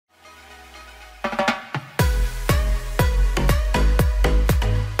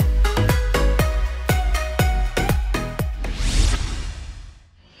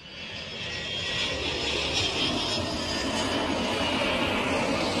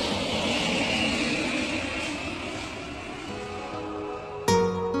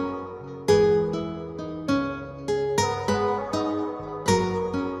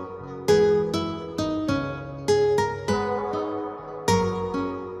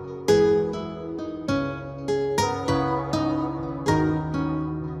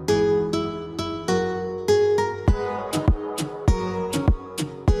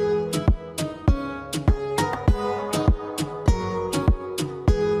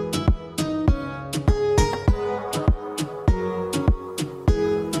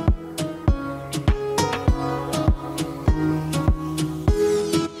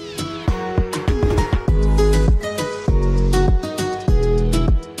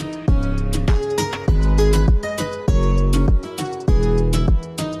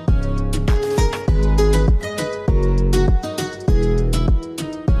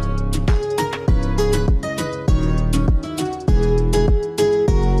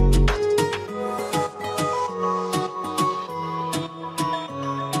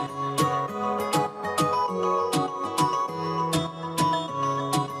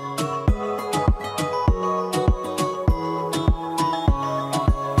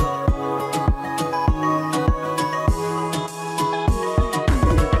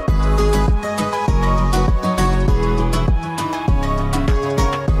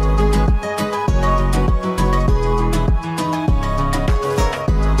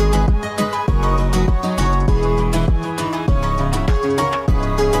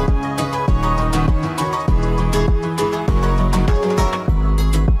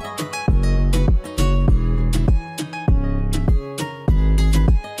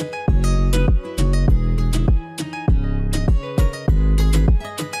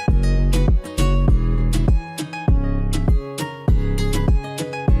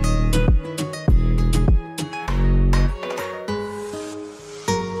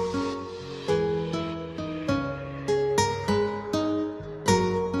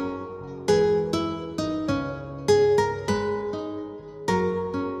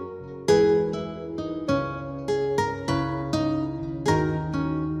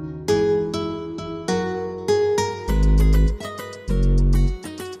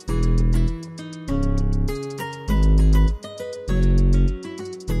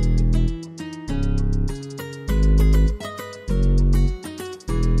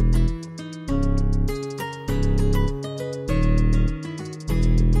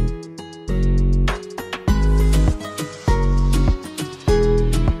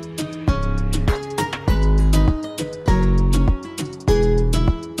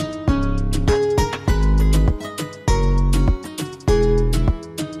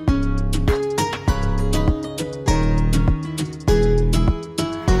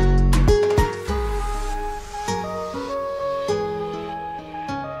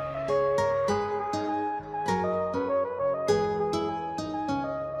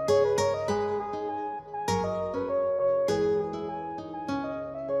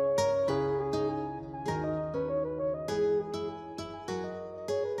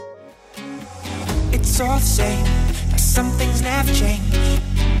It's all the same, but some things never change.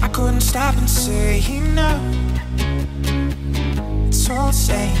 I couldn't stop and say no. It's all the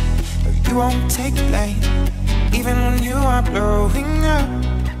same, but you won't take the blame, even when you are blowing up.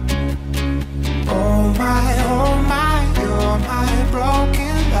 Oh my, you're my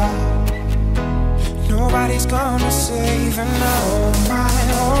broken love. Nobody's gonna save her now. Oh my,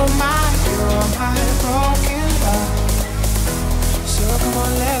 you're my broken love. So come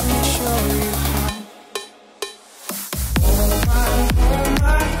on, let me show you how. Oh my, you're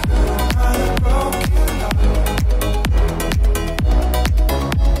my broken love.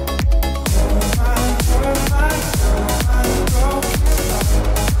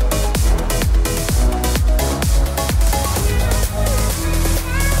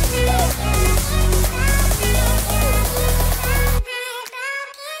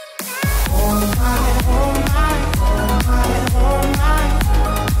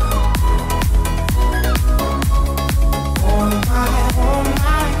 Oh my, you're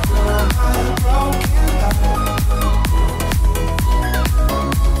my broken love.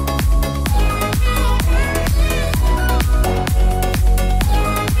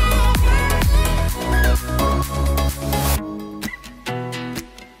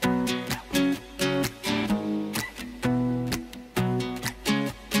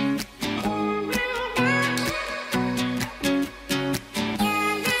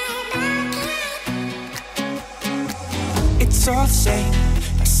 It's all the same,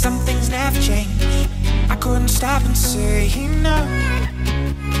 but some things never change. I couldn't stop and say no.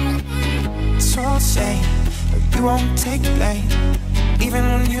 It's all the same, but you won't take the blame, even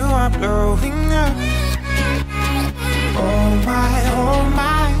when you are blowing up. Oh my, you're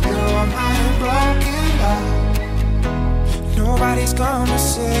my broken love. Nobody's gonna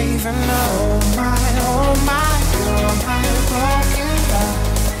save her now. Oh my, you're my broken love.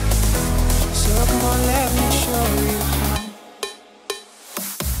 So come on, let me show you how.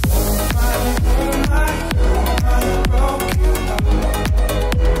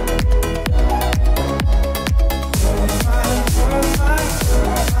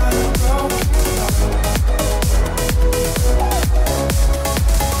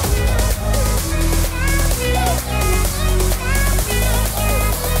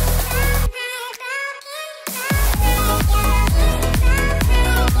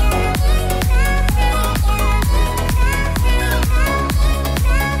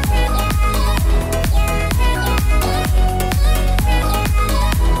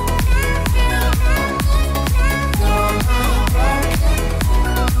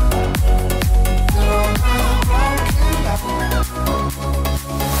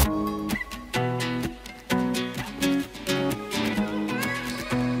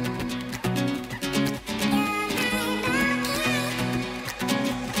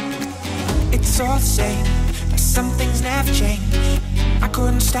 It's all the same, but some things never change. I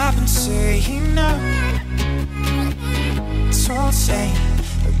couldn't stop and say no. It's all the same,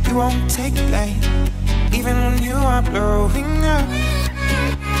 but you won't take the blame, even when you are blowing up.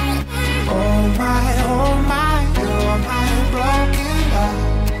 Oh my, you're my broken love.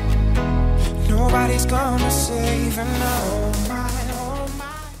 Nobody's gonna save her now.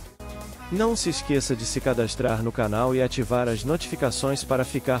 Não se esqueça de se cadastrar no canal e ativar as notificações para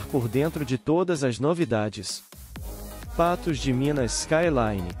ficar por dentro de todas as novidades. Patos de Minas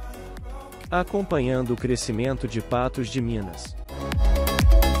Skyline. Acompanhando o crescimento de Patos de Minas.